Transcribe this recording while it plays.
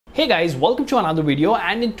Hey guys, welcome to another video,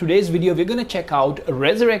 and in today's video we're going to check out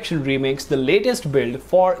Resurrection Remix, the latest build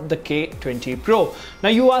for the K20 Pro. Now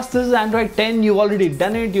you asked, this is Android 10, you've already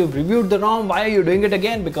done it, you've reviewed the ROM, why are you doing it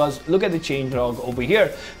again? Because look at the changelog over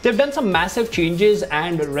here. They've done some massive changes,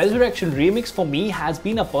 and Resurrection Remix for me has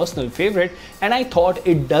been a personal favorite, and I thought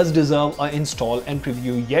it does deserve an install and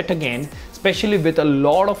preview yet again. Especially with a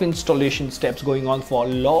lot of installation steps going on for a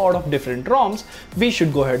lot of different ROMs, we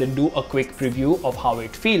should go ahead and do a quick preview of how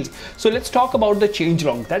it feels. So let's talk about the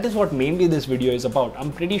changelog. That is what mainly this video is about.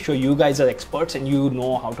 I'm pretty sure you guys are experts and you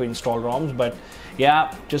know how to install ROMs, but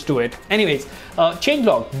yeah, just do it. Anyways,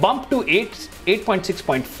 changelog, bump to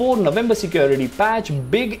 8.6.4, November security patch,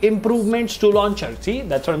 big improvements to launcher. See,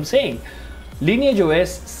 that's what I'm saying. Lineage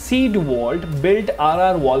OS Seed Vault built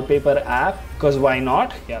RR wallpaper app, because why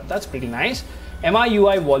not? Yeah, that's pretty nice.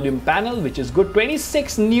 MIUI volume panel, which is good.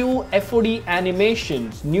 26 new FOD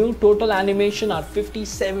animations. New total animation are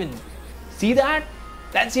 57. See that?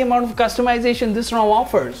 That's the amount of customization this ROM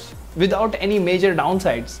offers without any major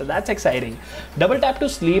downsides, so that's exciting. Double tap to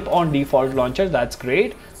sleep on default launcher, that's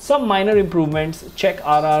great. Some minor improvements, check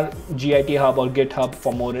RR, GIT Hub or GitHub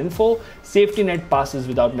for more info. Safety net passes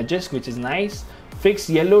without Magisk, which is nice. Fixed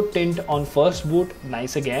yellow tint on first boot,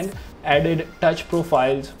 nice again. Added touch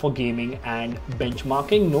profiles for gaming and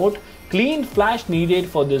benchmarking. Note, clean flash needed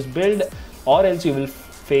for this build, or else you will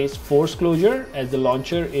face force closure as the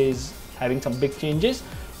launcher is having some big changes.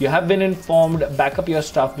 You have been informed, backup your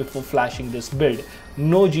stuff before flashing this build.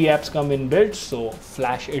 No GApps come in build, so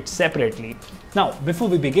flash it separately. Now, before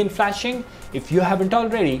we begin flashing, if you haven't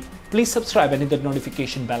already, please subscribe and hit that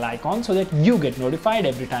notification bell icon so that you get notified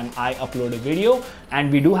every time I upload a video.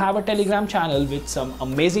 And we do have a Telegram channel with some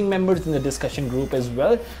amazing members in the discussion group as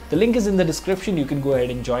well. The link is in the description. You can go ahead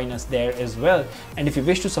and join us there as well. And if you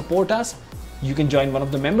wish to support us, you can join one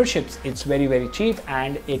of the memberships. It's very cheap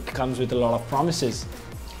and it comes with a lot of promises.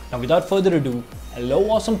 Now, without further ado,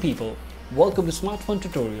 hello awesome people, welcome to Smartphone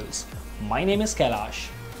Tutorials. My name is Kailash.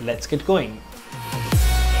 Let's get going.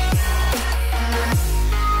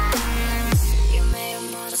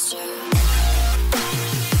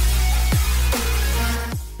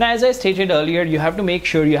 Now, as I stated earlier, you have to make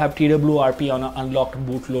sure you have TWRP on an unlocked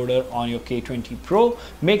bootloader on your K20 Pro.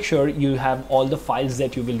 Make sure you have all the files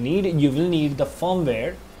that you will need. You will need the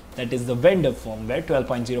firmware, that is the vendor firmware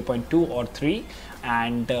 12.0.2 or 3,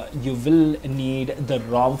 and you will need the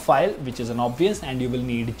ROM file, which is an obvious, and you will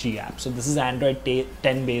need GApp. So this is Android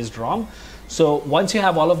 10 based ROM. So once you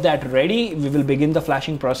have all of that ready, we will begin the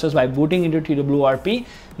flashing process by booting into TWRP.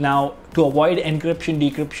 Now, to avoid encryption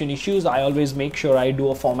decryption issues, I always make sure I do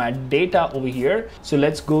a format data over here. So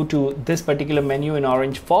let's go to this particular menu in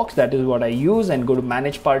Orange Fox, that is what I use, and go to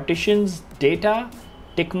manage partitions, data,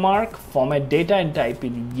 tick mark, format data, and type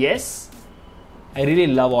in yes. I really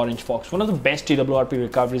love Orange Fox, one of the best TWRP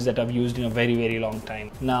recoveries that I've used in a very long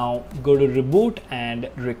time. Now go to reboot and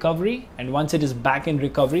recovery, and once it is back in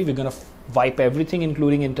recovery, we're gonna wipe everything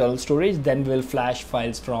including internal storage, then we'll flash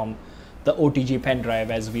files from the OTG pen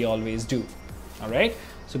drive as we always do. Alright,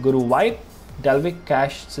 so go to wipe, Dalvik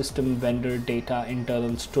cache system vendor data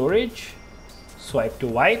internal storage, swipe to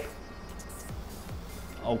wipe.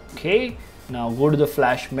 Okay, now go to the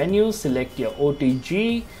flash menu, select your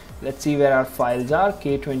OTG. Let's see where our files are.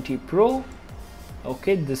 K20 Pro.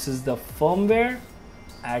 Okay, this is the firmware.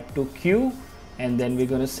 Add to queue, and then we're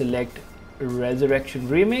going to select Resurrection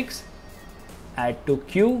Remix, add to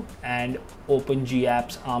queue, and open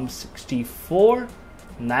GApps ARM64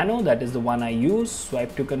 Nano. That is the one I use.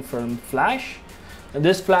 Swipe to confirm flash. Now,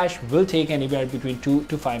 this flash will take anywhere between 2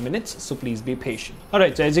 to 5 minutes, so please be patient.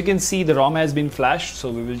 Alright, so as you can see, the ROM has been flashed,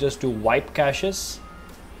 so we will just do wipe caches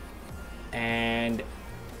and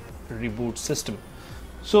reboot system.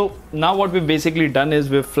 So now what we've basically done is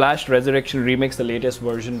we've flashed Resurrection Remix, the latest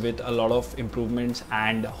version, with a lot of improvements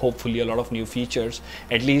and hopefully a lot of new features,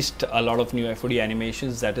 at least a lot of new FOD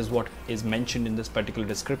animations. That is what is mentioned in this particular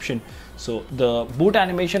description. So the boot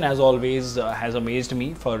animation, as always, has amazed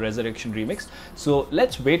me for Resurrection Remix. So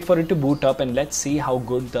let's wait for it to boot up and let's see how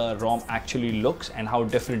good the ROM actually looks and how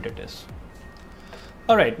different it is.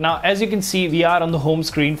 Alright, now as you can see, we are on the home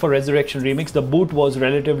screen for Resurrection Remix. The boot was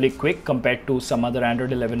relatively quick compared to some other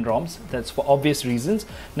Android 11 ROMs. That's for obvious reasons.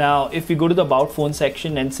 Now, if we go to the About Phone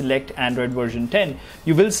section and select Android version 10,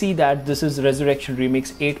 you will see that this is Resurrection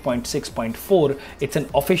Remix 8.6.4. It's an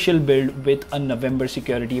official build with a November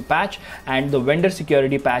security patch, and the vendor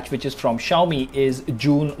security patch, which is from Xiaomi, is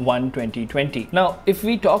June 1, 2020. Now, if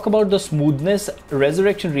we talk about the smoothness,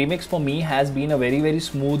 Resurrection Remix for me has been a very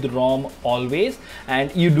smooth ROM always. And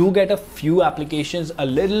and you do get a few applications a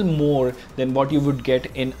little more than what you would get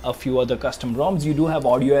in a few other custom ROMs. You do have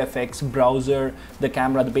audio effects, browser, the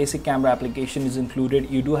camera, the basic camera application is included.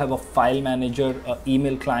 You do have a file manager, a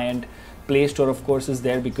email client, Play Store of course is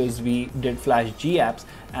there because we did Flash G apps,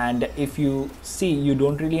 and if you see, you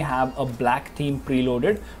don't really have a black theme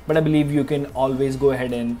preloaded, but I believe you can always go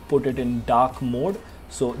ahead and put it in dark mode.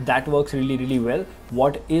 So that works really well.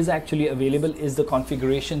 What is actually available is the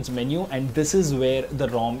configurations menu, and this is where the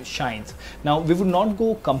ROM shines. Now we would not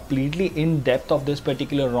go completely in depth of this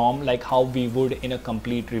particular ROM like how we would in a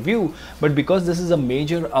complete review, but because this is a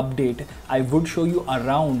major update, I would show you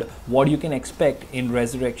around what you can expect in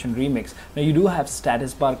Resurrection Remix. Now you do have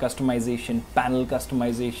status bar customization, panel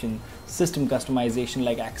customization, system customization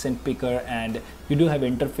like accent picker, and you do have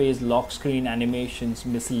interface, lock screen, animations,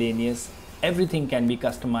 miscellaneous. Everything can be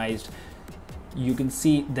customized. You can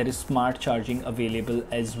see there is smart charging available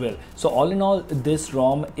as well. So all in all, this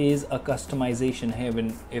ROM is a customization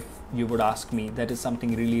heaven, if you would ask me. That is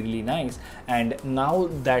something really nice. And now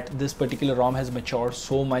that this particular ROM has matured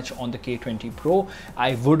so much on the K20 Pro,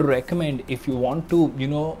 I would recommend, if you want to, you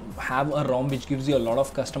know, have a ROM which gives you a lot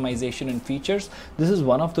of customization and features, this is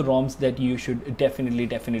one of the ROMs that you should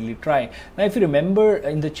definitely try. Now if you remember,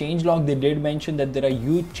 in the changelog they did mention that there are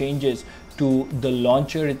huge changes to the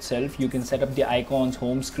launcher itself. You can set up the icons,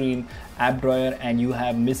 home screen, app drawer, and you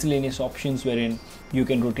have miscellaneous options wherein you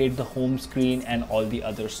can rotate the home screen and all the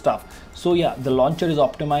other stuff. So yeah, the launcher is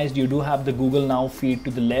optimized. You do have the Google Now feed to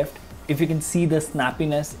the left. If you can see the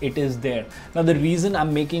snappiness, it is there. Now the reason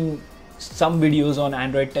I'm making some videos on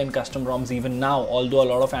Android 10 custom ROMs even now, although a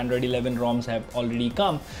lot of Android 11 ROMs have already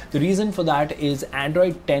come, the reason for that is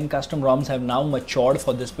Android 10 custom ROMs have now matured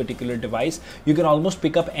for this particular device. You can almost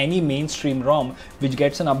pick up any mainstream ROM which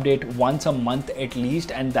gets an update once a month at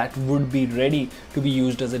least, and that would be ready to be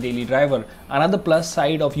used as a daily driver. Another plus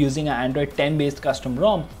side of using an Android 10 based custom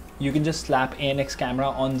ROM, you can just slap ANX camera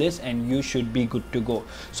on this and you should be good to go.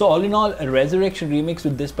 So all in all, a Resurrection Remix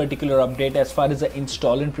with this particular update, as far as the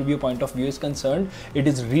install and preview point of view is concerned, it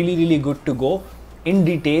is really good to go. In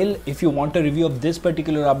detail, if you want a review of this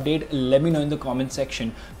particular update, let me know in the comment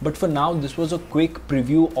section. But for now, this was a quick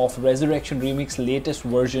preview of Resurrection Remix latest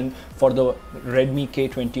version for the Redmi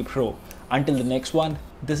K20 Pro. Until the next one,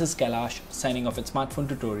 this is Kailash signing off at Smartphone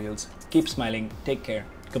Tutorials. Keep smiling, take care,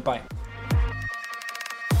 goodbye.